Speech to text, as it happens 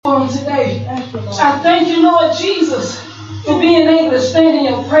today. I thank you, Lord Jesus, for being able to stand in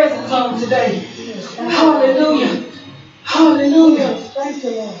your presence on today. Hallelujah. Hallelujah. Thank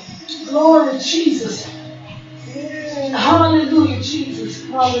you, Lord. Glory, Jesus. Hallelujah, Jesus.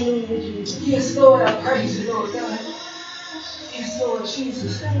 Hallelujah, Jesus. Yes, Lord, I praise you, Lord God. Yes, Lord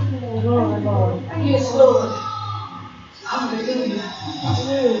Jesus. Thank you, Lord. Yes, Lord. Hallelujah.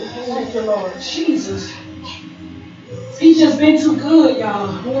 Thank you, Lord. Jesus. He's just been too good, y'all.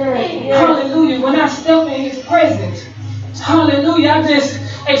 Hallelujah. When I step in his presence, hallelujah, I just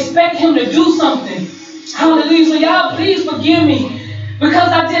expect him to do something. Hallelujah. So y'all please forgive me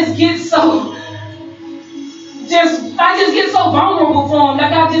because I just get so vulnerable for him.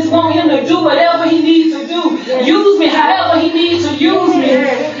 Like I just want him to do whatever he needs to do. Use me however he needs to use me.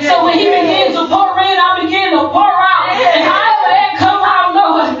 So when he begins to pour in, I begin to pour out. And however that come out,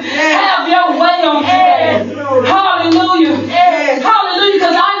 Lord, have your way on today. Hallelujah. Hallelujah.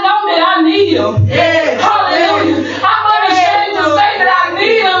 Because I know that I need him. Hallelujah. I'm unashamed to say that I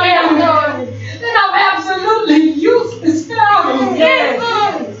need him. And I'm absolutely useless without him.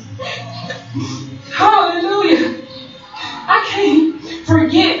 Hallelujah. I can't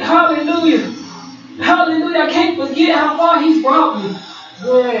forget, hallelujah. Hallelujah. I can't forget how far he's brought me.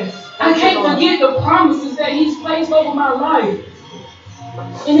 I can't forget the promises that he's placed over my life.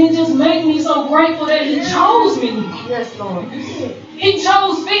 And it just made me so grateful that he chose me. Yes, Lord. He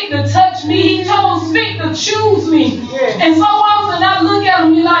chose fit to touch me. He chose fit to choose me. And so often I look at him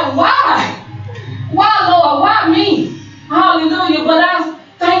and be like, why? Why, Lord? Why me? Hallelujah. But I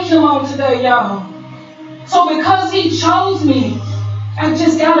thank him on today, y'all. So because he chose me, I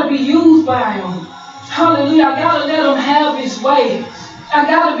just got to be used by him. Hallelujah. I got to let him have his way. I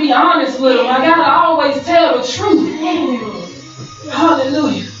got to be honest with him. I got to always tell the truth.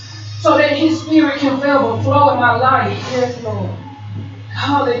 Hallelujah. So that his spirit can forever flow in my life. Yes, Lord.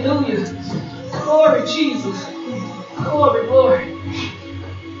 Hallelujah. Glory, Jesus. Glory, glory.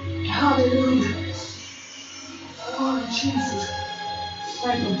 Hallelujah. Glory, Jesus.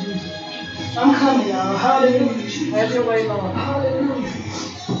 Thank you, Jesus. I'm coming, y'all. Hallelujah. Have your way, Lord. Hallelujah.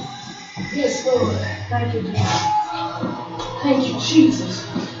 Yes, Lord. Thank you, Jesus. Thank you, Jesus.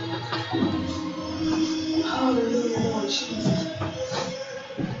 Hallelujah, Lord Jesus.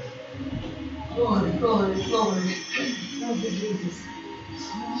 Glory, glory, glory. Thank you, Jesus.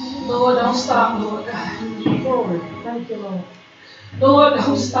 Lord, don't stop, Lord God. Glory. Thank you, Lord. Lord,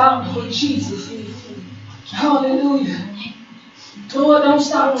 don't stop, Lord Jesus. Hallelujah. Lord, don't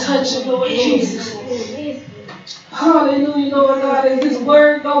stop touching, Lord Jesus. Hallelujah, Lord God. As this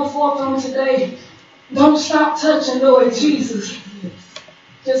word go forth on today, don't stop touching, Lord Jesus.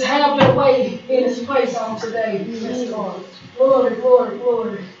 Just have your way in this place on today. Yes, Lord. Glory, glory,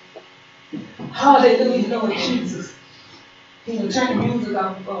 glory. Hallelujah, Lord Jesus. Turn the music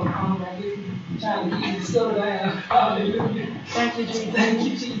off. I'm trying to get you to slow down. Hallelujah. Thank you, Jesus. Thank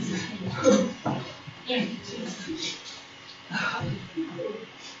you, Jesus. Thank you, Jesus.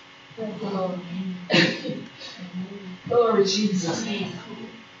 Thank you, Lord. Glory, Jesus.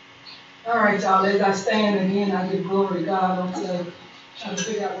 All right, y'all. As I stand again, I give glory to God on today. Trying to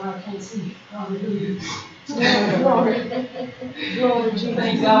figure out why I can't see. Hallelujah. Glory. Glory, Jesus.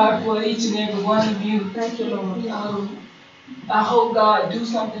 Thank God for each and every one of you. Thank you, Lord. I hope God do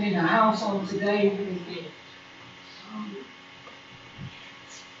something in the house on today.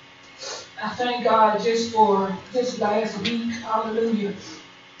 I thank God just for this last week. Hallelujah.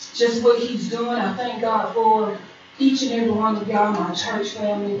 Just what he's doing. I thank God for each and every one of y'all, my church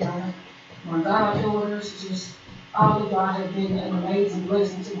family, my goddaughters, just all of y'all have been an amazing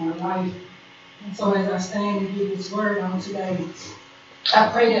blessing to my life. And so as I stand and give this word on today, I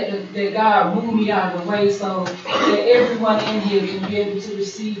pray that God move me out of the way so that everyone in here can be able to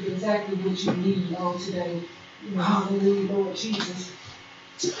receive exactly what you need on today. Hallelujah, Lord Jesus.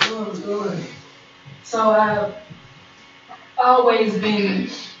 Glory, glory. So I've always been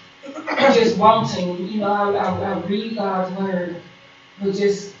just wanting, I read God's word, but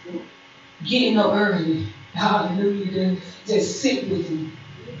just getting up early. Hallelujah, to just sit with him.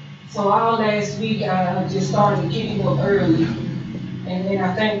 So all last week I just started getting up early. And then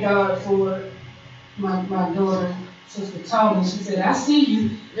I thank God for my daughter, Sister Tony. She said, I see you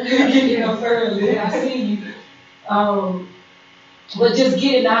getting up early. I see you. But just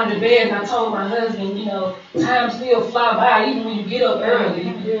getting out of the bed, and I told my husband, time still fly by even when you get up early.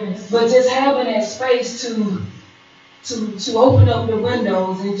 Yes. But just having that space to open up the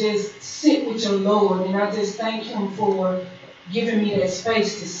windows and just sit with your Lord. And I just thank him for giving me that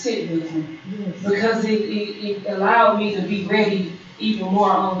space to sit with him. Yes. Because it allowed me to be ready even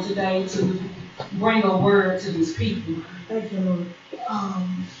more on today to bring a word to these people. Thank you, Lord.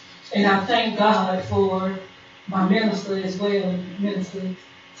 And I thank God for my minister as well, Minister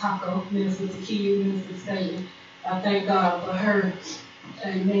Taco, Minister Takia, Minister Staley. I thank God for her,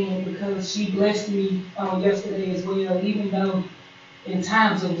 amen, because she blessed me yesterday as well, even though in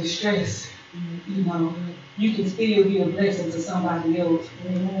times of distress, you know, you can still be a blessing to somebody else.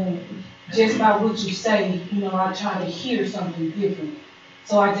 Just by what you say, you know, I try to hear something different.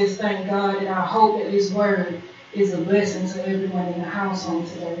 So I just thank God, and I hope that this word is a blessing to everyone in the household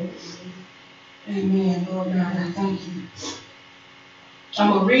today. Amen. Lord God, I thank you.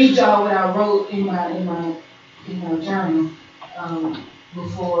 I'm gonna read y'all what I wrote in my journal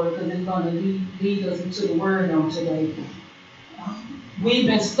before, because it's gonna lead us into the word on today. We've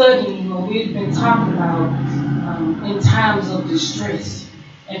been studying, or we've been talking about in times of distress.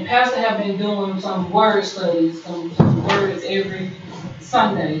 And Pastor have been doing some word studies, some words every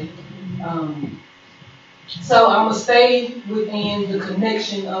Sunday. So I'm going to stay within the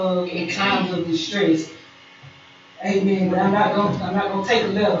connection of in times of distress. Amen. But I'm not going to take a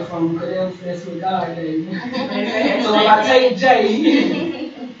letter from him, because that's what God gave me. So if I take Jay,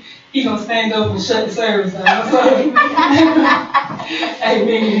 he's going to stand up and shut the service down. So,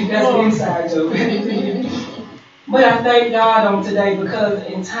 amen. That's the inside joke. But I thank God on today, because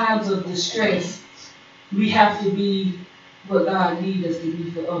in times of distress, we have to be what God needs us to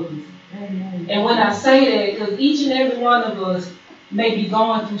be for others. Amen. And when I say that, because each and every one of us may be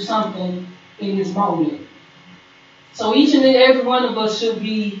going through something in this moment. So each and every one of us should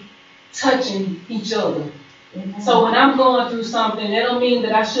be touching each other. Amen. So when I'm going through something, that don't mean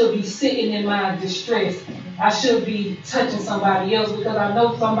that I should be sitting in my distress. I should be touching somebody else, because I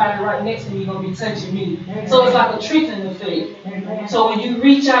know somebody right next to me is going to be touching me. Amen. So it's like a trickling effect. Amen. So when you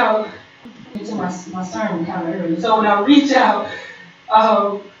reach out, into my sermon kind of early. So when I reach out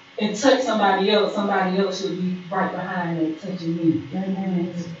and touch somebody else should be right behind and touching me.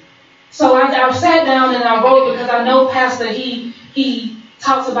 Amen. So I sat down and I wrote, because I know Pastor, he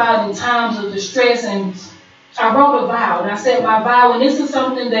talks about in times of distress, and I wrote a vow, and I said my vow, and this is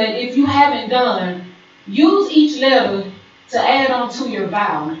something that if you haven't done, use each letter to add on to your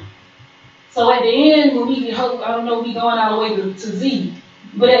vow. So at the end, when we hope, I don't know if we're going all the way to Z,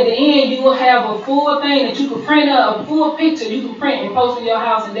 but at the end, you will have a full thing that you can print up, a full picture you can print and post in your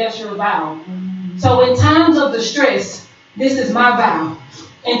house, and that's your vow. Mm-hmm. So in times of distress, this is my vow.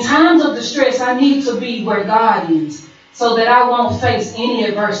 In times of distress, I need to be where God is, so that I won't face any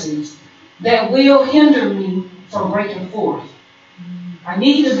adversities that will hinder me from breaking forth. I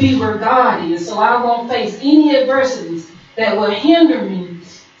need to be where God is, so I won't face any adversities that will hinder me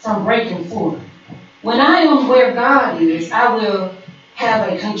from breaking forth. When I am where God is, I will have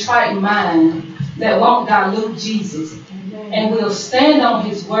a contrite mind that won't dilute Jesus, and will stand on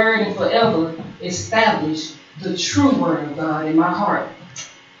his word and forever establish the true word of God in my heart.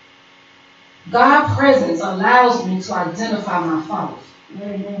 God's presence allows me to identify my faults.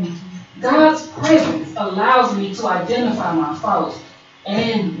 God's presence allows me to identify my faults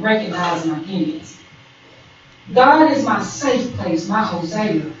and recognize my enemies. God is my safe place, my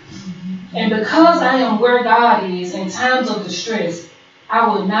Hosea. And because I am where God is in times of distress, I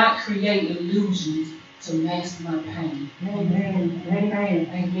will not create illusions to mask my pain. Amen. Amen.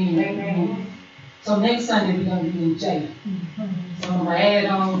 Amen. Amen. So next Sunday we're going to be in J. So I'm going to add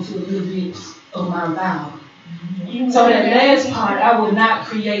on to a little bit of my vow. So that last part, I will not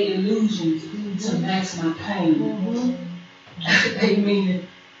create illusions to mask my pain. Amen.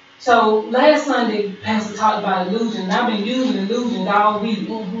 So last Sunday, Pastor talked about illusions. I've been using illusions all week.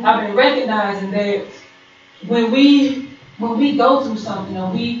 I've been recognizing that when we go through something,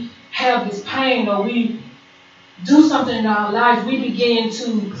 or we have this pain, or we do something in our life, we begin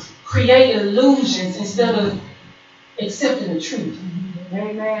to create illusions instead of accepting the truth.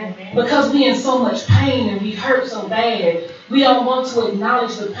 Amen. Because we're in so much pain and we hurt so bad, we don't want to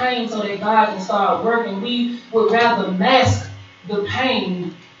acknowledge the pain so that God can start working. We would rather mask the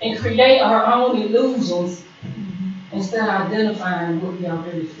pain and create our own illusions instead of identifying what we are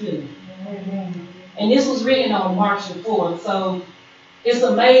really feeling. Amen. And this was written on March the 4th. So it's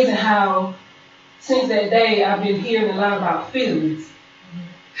amazing how since that day I've been hearing a lot about feelings.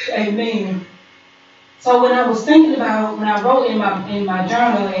 Amen. So when I was thinking about, when I wrote in my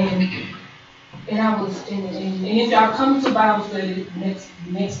journal, and I was, and if y'all come to Bible study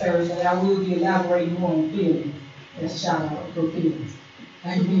next Thursday, I will be elaborating more on feelings. That's a shout out for feelings.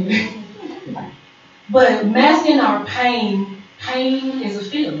 Amen. But masking our pain is a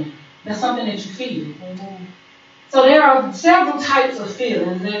feeling. That's something that you feel. Amen. So there are several types of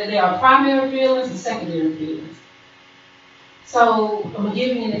feelings. There are primary feelings and secondary feelings. So I'm going to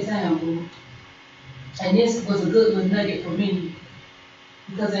give you an example. And this was a good little nugget for me.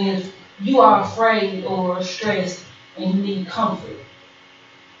 Because if you are afraid or stressed and you need comfort,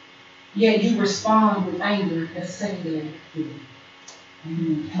 yet you respond with anger, that's secondary feeling.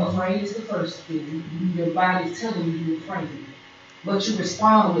 Afraid is the first feeling. Your body's telling you you're afraid. But you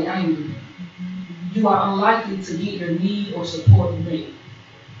respond with anger. You are unlikely to get your need or support met.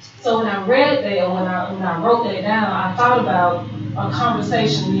 So when I read that, when I wrote that down, I thought about a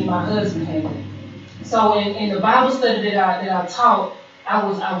conversation me and my husband had. So in the Bible study that I taught, I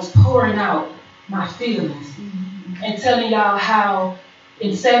was pouring out my feelings and telling y'all how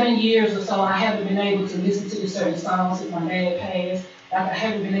in 7 years or so I haven't been able to listen to certain songs since my dad passed. Like I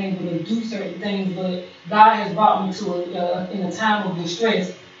haven't been able to do certain things, but God has brought me to in a time of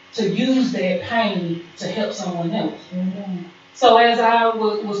distress to use that pain to help someone else. Mm-hmm. So as I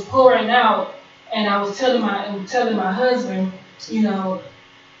was pouring out, and I was telling my husband, you know,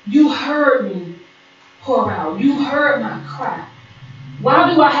 you heard me pour out. You heard my cry.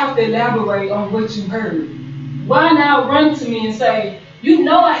 Why do I have to elaborate on what you heard? Why now run to me and say, you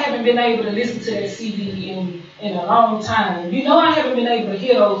know I haven't been able to listen to that CD in a long time. You know I haven't been able to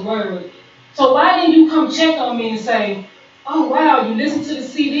hear those words. So why didn't you come check on me and say, oh wow, you listened to the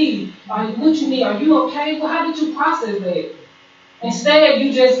CD. What you need? Are you okay? Well, how did you process that? Instead,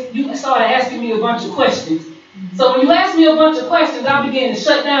 you started asking me a bunch of questions. So when you asked me a bunch of questions, I began to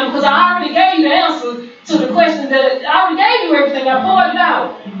shut down because I already gave you the answer to the question that I already gave you everything. I poured it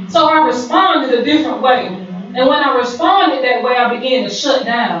out. So I responded a different way. And when I responded that way, I began to shut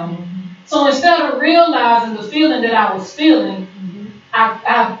down. So instead of realizing the feeling that I was feeling,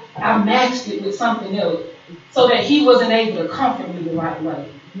 I matched it with something else so that he wasn't able to comfort me the right way.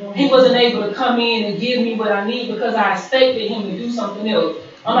 He wasn't able to come in and give me what I need because I expected him to do something else.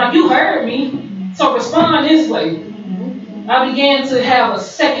 I'm like, you heard me, so respond this way. I began to have a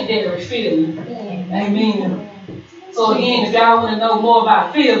secondary feeling. Amen. So again, if y'all want to know more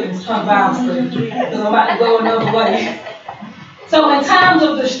about feelings, come Bible study, because I'm about to go another way. So in times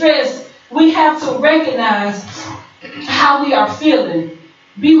of distress, we have to recognize how we are feeling.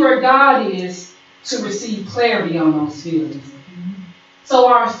 Be where God is to receive clarity on those feelings. So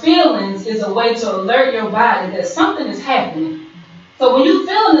our feelings is a way to alert your body that something is happening. So when you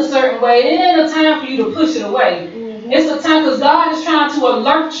feel in a certain way, it ain't a time for you to push it away. It's a time because God is trying to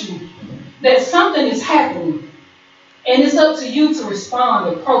alert you that something is happening. And it's up to you to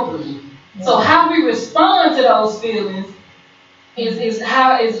respond appropriately. So how we respond to those feelings is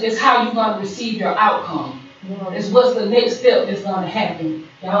how you're going to receive your outcome. It's what's the next step that's going to happen.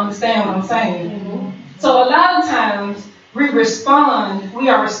 Y'all understand what I'm saying? So a lot of times we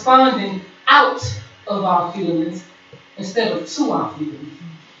are responding out of our feelings instead of to our feelings.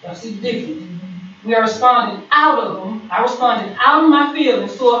 Y'all see the difference? We are responding out of them. I responded out of my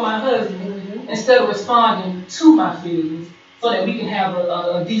feelings toward my husband instead of responding to my feelings so that we can have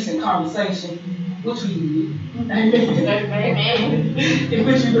a decent conversation, which we did. Amen. In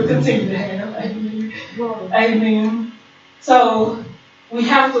which we will continue to have. Amen. Amen. So we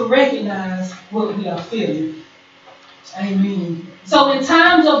have to recognize what we are feeling. Amen. So in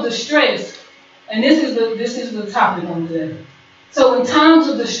times of distress, and this is the topic on today. So in times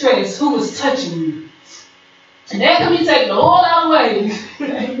of distress, who is touching you? And that can be taken a whole lot of ways.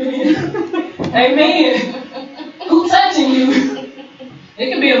 Amen. Amen. Who touching you?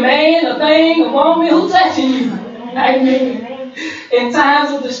 It can be a man, a thing, a woman. Who touching you? Amen. In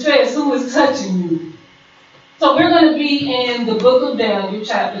times of distress, who is touching you? So we're going to be in the book of Daniel,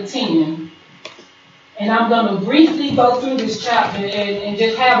 chapter 10. And I'm going to briefly go through this chapter and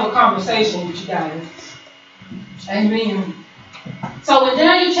just have a conversation with you guys. Amen. So in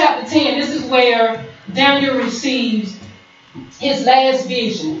Daniel chapter 10, this is where Daniel receives his last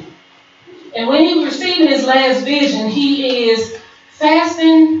vision. And when he was receiving his last vision, he is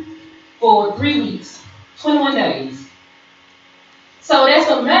fasting for 3 weeks, 21 days. So that's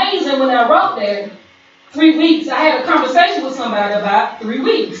amazing. When I wrote that, 3 weeks, I had a conversation with somebody about 3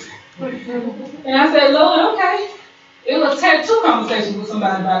 weeks. And I said, Lord, okay. It was had 2 conversations with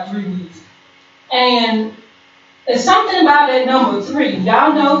somebody about 3 weeks. And there's something about that number 3.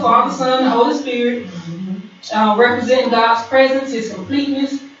 Y'all know Father, Son, and Holy Spirit representing God's presence, His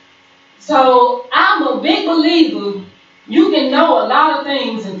completeness. So I'm a big believer you can know a lot of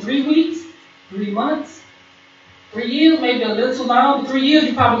things in 3 weeks, 3 months, 3 years, maybe a little too long. 3 years,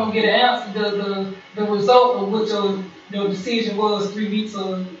 you're probably going to get an answer, the result of what your decision was 3 weeks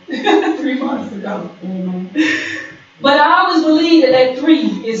or 3 months ago. But I always believe that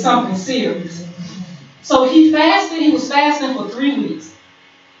 3 is something serious. So he was fasting for 3 weeks.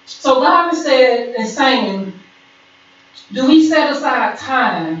 So God is saying, do we set aside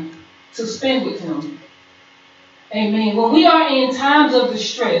time to spend with Him? Amen. When we are in times of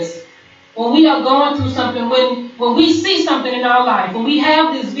distress, when we are going through something, when we see something in our life, when we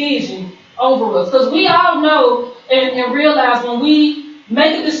have this vision over us, because we all know and realize when we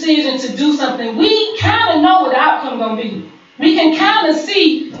make a decision to do something, we kind of know what the outcome is going to be. We can kind of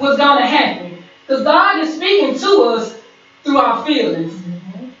see what's going to happen. Because God is speaking to us through our feelings.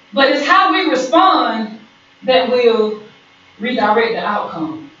 Mm-hmm. But it's how we respond that will redirect the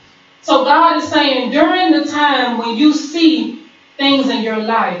outcome. So God is saying, during the time when you see things in your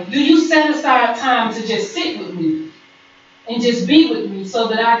life, do you set aside time to just sit with me and just be with me so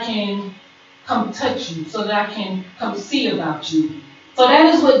that I can come touch you, so that I can come see about you? So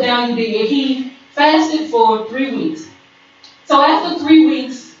that is what Daniel did. He fasted for 3 weeks. So after 3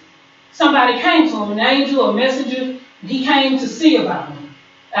 weeks, somebody came to him, an angel or messenger. He came to see about him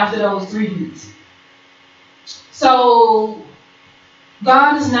after those 3 weeks. So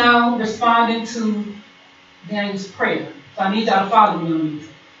God is now responding to Daniel's prayer. So I need y'all to follow me on this.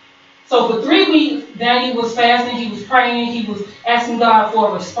 So for 3 weeks, Daniel was fasting, he was praying, he was asking God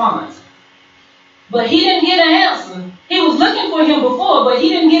for a response. But he didn't get an answer. He was looking for him before, but he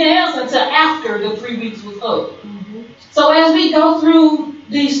didn't get an answer until after the 3 weeks was up. Mm-hmm. So as we go through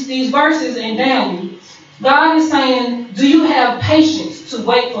these verses in Daniel, God is saying, do you have patience to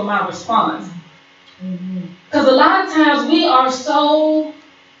wait for my response? Because a lot of times we are so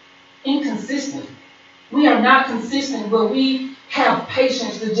inconsistent. We are not consistent, but we have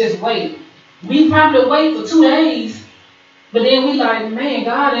patience to just wait. We probably wait for 2 days, but then we like, man,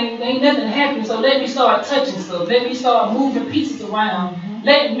 God, ain't nothing happening, so let me start touching stuff. Let me start moving pieces around. Mm-hmm.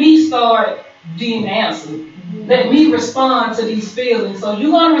 Let me start getting the answer. Mm-hmm. Let me respond to these feelings. So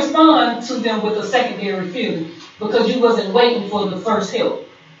you're going to respond to them with a secondary feeling because you wasn't waiting for the first help.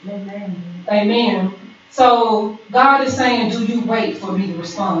 Amen. Amen. So God is saying, do you wait for me to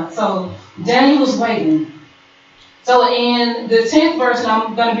respond? So Daniel was waiting. So in the 10th verse, and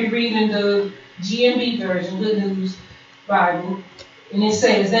I'm going to be reading the GMB version, Good News Bible, and it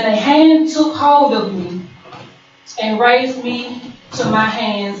says, then a hand took hold of me and raised me to my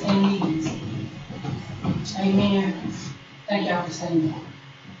hands and knees. Amen. Thank y'all for saying that.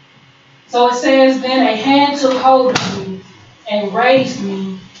 So it says, then a hand took hold of me and raised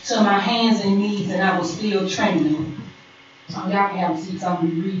me to my hands and knees, and I was still trembling. So y'all can have a seat, so I'm going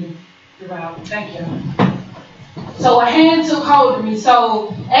to be reading throughout. Thank you. So a hand took hold of me. So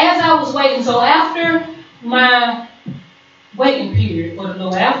as I was waiting, so after my waiting period for the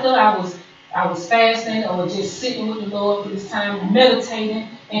Lord, after I was fasting or just sitting with the Lord for this time, meditating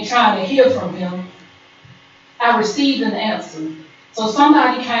and trying to hear from Him, I received an answer. So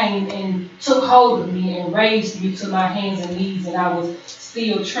somebody came and took hold of me and raised me to my hands and knees, and I was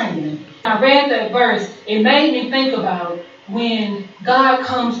still trembling. I read that verse. It made me think about when God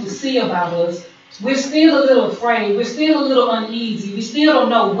comes to see about us, we're still a little afraid. We're still a little uneasy. We still don't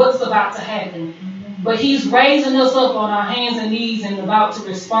know what's about to happen. But He's raising us up on our hands and knees and about to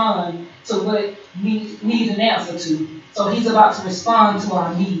respond to what we need an answer to. So He's about to respond to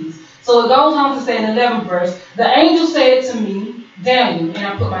our needs. So it goes on to say in the 11th verse, the angel said to me, Daniel, and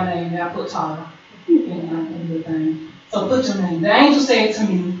I put my name there, I put Tara in the thing. So put your name. The angel said to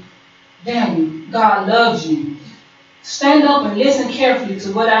me, Daniel, God loves you. Stand up and listen carefully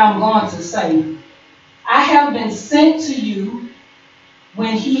to what I'm going to say. I have been sent to you.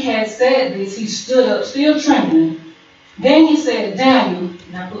 When he had said this, he stood up, still trembling. Then he said, Daniel,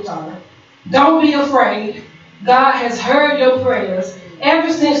 and I put Tara, don't be afraid. God has heard your prayers.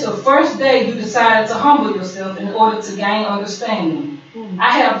 Ever since the first day you decided to humble yourself in order to gain understanding,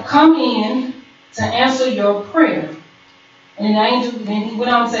 I have come in to answer your prayer. And the angel, then he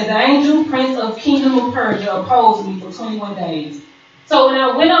went on to say, the angel, prince of kingdom of Persia, opposed me for 21 days. So when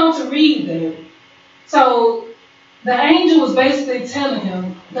I went on to read that, so the angel was basically telling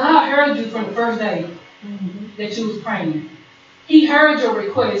him, God heard you from the first day that you was praying. He heard your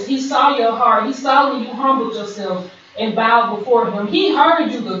request. He saw your heart. He saw when you humbled yourself and bowed before Him. He heard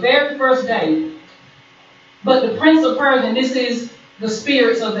you the very first day. But the prince of Persia, and this is the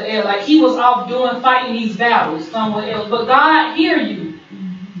spirits of the air, like he was off fighting these battles somewhere else. But God hear you.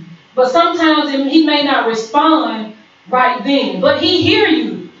 But sometimes He may not respond right then, but He hear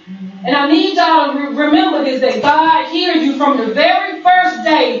you. And I need y'all to remember this, that God hears you from the very first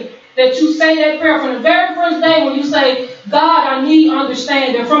day that you say that prayer, from the very first day when you say, God, I need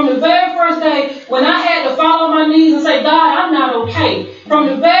understanding. From the very first day when I had to fall on my knees and say, God, I'm not okay. From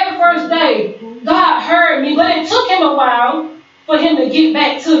the very first day, God heard me, but it took Him a while for Him to get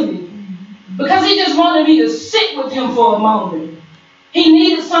back to me. Because He just wanted me to sit with Him for a moment. He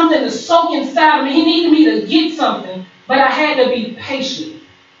needed something to soak inside of me. He needed me to get something, but I had to be patient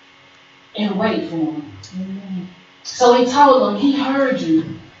and wait for Him. So he told him, he heard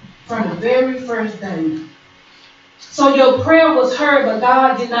you from the very first day. So your prayer was heard, but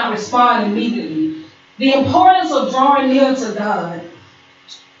God did not respond immediately. The importance of drawing near to God.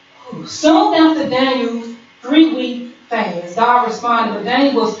 Soon after Daniel's 3-week fast, God responded, but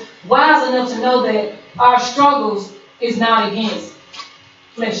Daniel was wise enough to know that our struggles is not against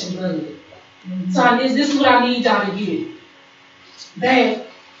flesh and blood. So this is what I need y'all to get. That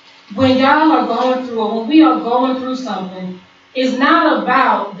when y'all are going through, or when we are going through something, it's not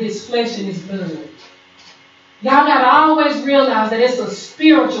about this flesh and this blood. Y'all got to always realize that it's a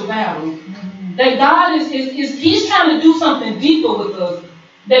spiritual battle. That God He's trying to do something deeper with us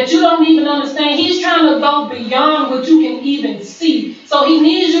that you don't even understand. He's trying to go beyond what you can even see. So he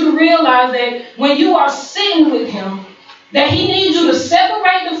needs you to realize that when you are sitting with him, that he needs you to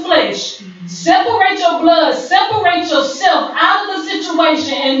separate the flesh, separate your blood, separate yourself out of the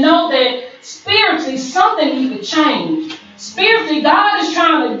situation and know that spiritually something needs to change. Spiritually, God is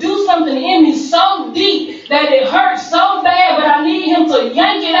trying to do something in me so deep that it hurts so bad, but I need him to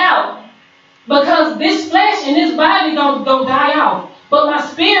yank it out. Because this flesh and this body gonna die out. But my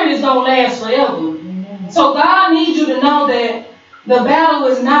spirit is going to last forever. So God needs you to know that the battle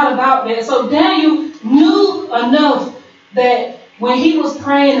is not about that. So Daniel knew enough that when he was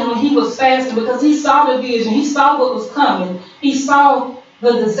praying and when he was fasting, because he saw the vision, he saw what was coming, he saw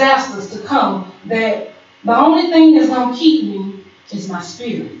the disasters to come, that the only thing that's going to keep me is my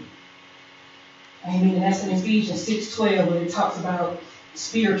spirit. Amen. And that's in Ephesians 6:12 where it talks about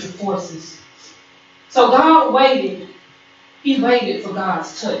spiritual forces. So God waited. He waited for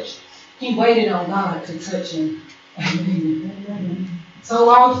God's touch. He waited on God to touch him. Amen. So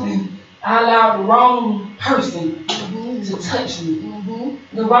often, I allow the wrong person to touch me.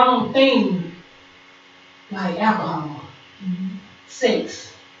 The wrong thing, like alcohol,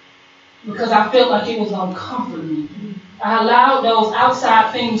 sex, because I felt like it was going to comfort me. I allowed those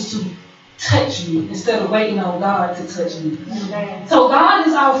outside things to touch me instead of waiting on God to touch me. So God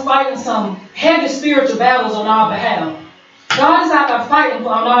is out fighting some heavy spiritual battles on our behalf. God is out there fighting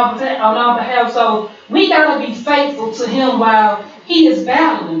on our behalf, so we got to be faithful to him while he is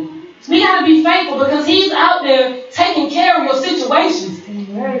battling. We got to be faithful because he's out there taking care of your situations.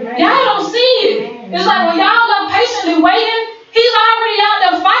 Y'all don't see it. It's like when y'all are patiently waiting, he's already out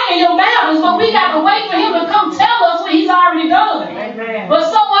there fighting your battles, but we got to wait for him to come tell us what he's already done. But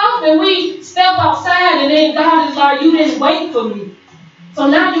so often we step outside and then God is like, you didn't wait for me. So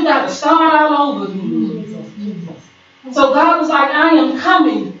now you got to start all over again. So God was like, I am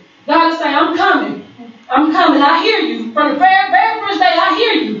coming. God is saying, I'm coming. I'm coming. I hear you. From the very first day, I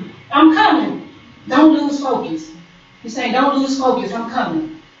hear you. I'm coming. Don't lose focus. He's saying, don't lose focus. I'm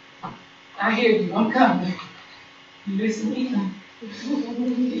coming. I hear you. I'm coming. You listen, Ethan?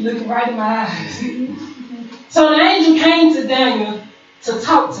 You're looking right in my eyes. So the angel came to Daniel to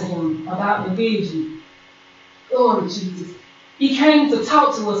talk to him about the vision. Glory to Jesus. He came to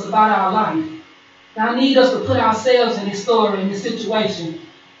talk to us about our life. I need us to put ourselves in this story, in this situation.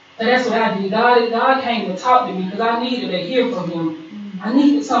 And that's what I did. God came to talk to me because I needed to hear from him. I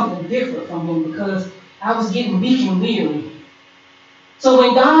needed something different from him because I was getting weak and weary. So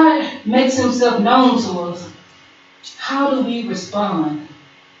when God makes himself known to us, how do we respond?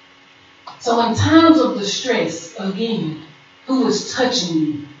 So in times of distress, again, who is touching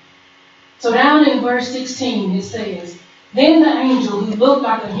you? So down in verse 16, it says, then the angel who looked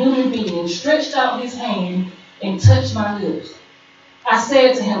like a human being stretched out his hand and touched my lips. I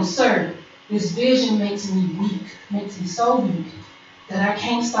said to him, sir, this vision makes me weak, makes me so weak that I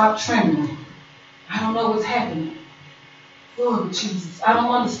can't stop trembling. I don't know what's happening. Lord Jesus, I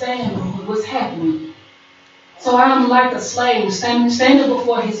don't understand what's happening. So I'm like a slave standing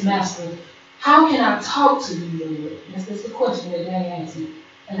before his master. How can I talk to you, Lord? That's the question that they asked me.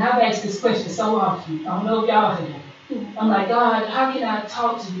 And I've asked this question so often. I don't know if y'all have. I'm like, God, how can I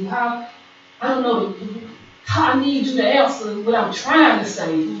talk to you? I don't know. I need you to answer what I'm trying to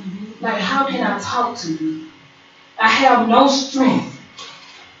say. Like, how can I talk to you? I have no strength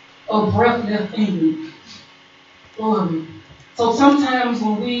or breath left in me. Glory. So sometimes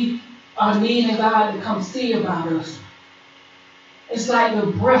when we are needing God to come see about us, it's like the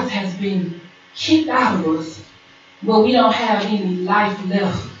breath has been kicked out of us, but we don't have any life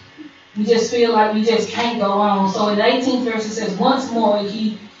left. We just feel like we just can't go on. So in the 18th verse it says, once more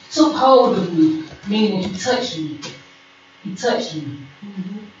he took hold of me, meaning he touched me. He touched me.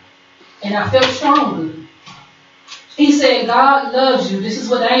 And I felt stronger. He said, God loves you. This is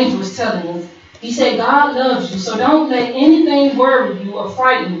what the angel was telling us. He said, God loves you, so don't let anything worry you or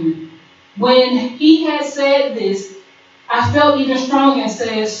frighten you. When he had said this, I felt even stronger and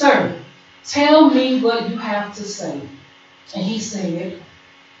said, sir, tell me what you have to say. And he said,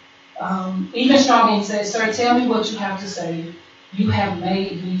 even stronger, he said, sir, tell me what you have to say. You have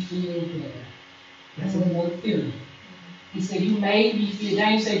made me feel better. That's another feeling. He said, you made me feel,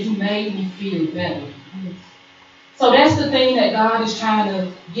 James said, you made me feel better. So that's the thing that God is trying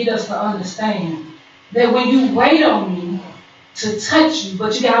to get us to understand. That when you wait on me to touch you,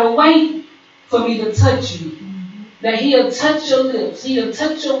 but you got to wait for me to touch you. That he'll touch your lips. He'll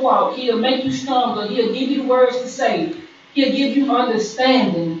touch your walk. He'll make you stronger. He'll give you the words to say. He'll give you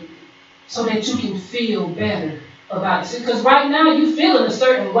understanding so that you can feel better about it. Because right now you feel in a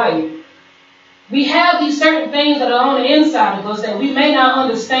certain way. We have these certain things that are on the inside of us that we may not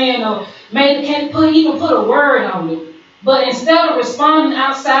understand or can't even put a word on it. But instead of responding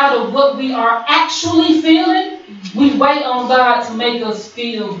outside of what we are actually feeling, we wait on God to make us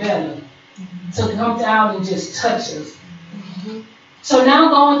feel better. To come down and just touch us. So now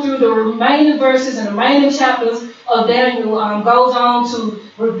going through the remaining verses and the remaining chapters of Daniel goes on to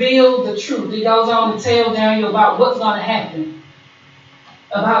reveal the truth. It goes on to tell Daniel about what's going to happen.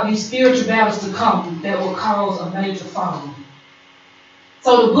 About these spiritual battles to come that will cause a major fall.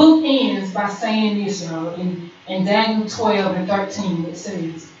 So the book ends by saying this, y'all. In Daniel 12 and 13 it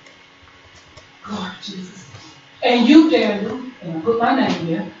says, Lord Jesus. And you, Daniel, and I put my name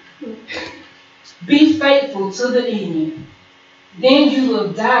here, be faithful to the end. Then you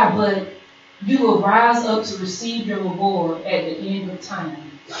will die, but you will rise up to receive your reward at the end of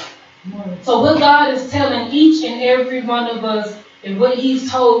time. So what God is telling each and every one of us, and what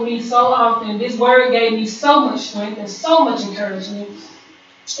he's told me so often, this word gave me so much strength and so much encouragement,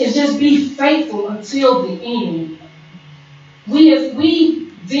 is just be faithful until the end.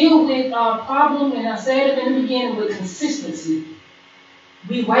 We deal with our problem, and I said it in the beginning, with consistency.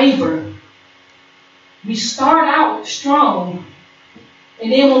 We waver. We start out strong,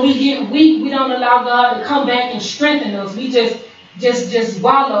 and then when we get weak, we don't allow God to come back and strengthen us. We just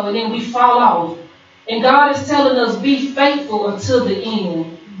wallow, and then we fall off. And God is telling us, be faithful until the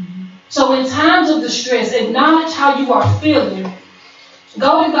end. So in times of distress, acknowledge how you are feeling.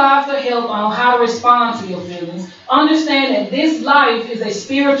 Go to God for help on how to respond to your feelings. Understand that this life is a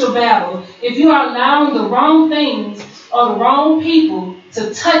spiritual battle. If you are allowing the wrong things or the wrong people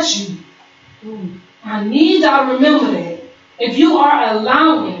to touch you, I need y'all to remember that. If you are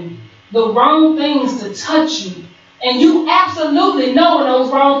allowing the wrong things to touch you, and you absolutely know when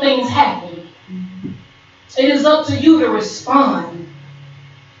those wrong things happen, it is up to you to respond.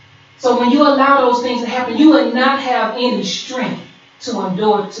 So when you allow those things to happen, you will not have any strength to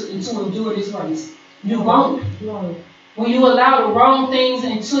endure this race. You won't. When you allow the wrong things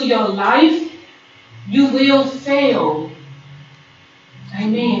into your life, you will fail.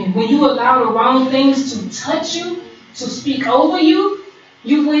 Amen. When you allow the wrong things to touch you, to speak over you,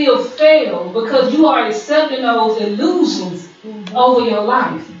 you will fail because you are accepting those illusions over your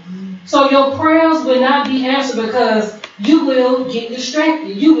life. So your prayers will not be answered because you will get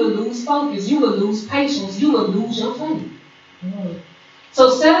distracted. You will lose focus. You will lose patience. You will lose your faith. So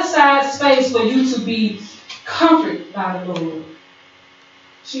set aside space for you to be comforted by the Lord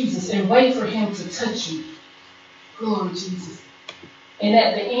Jesus and wait for him to touch you. Glory to Jesus. And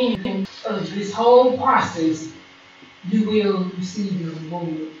at the end of this whole process, you will receive your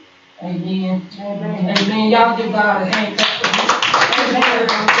reward. Amen. Amen. Amen. Y'all give God a hand. Amen.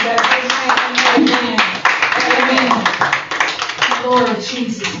 Amen. Amen. Lord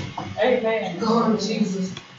Jesus. Amen. Lord Jesus.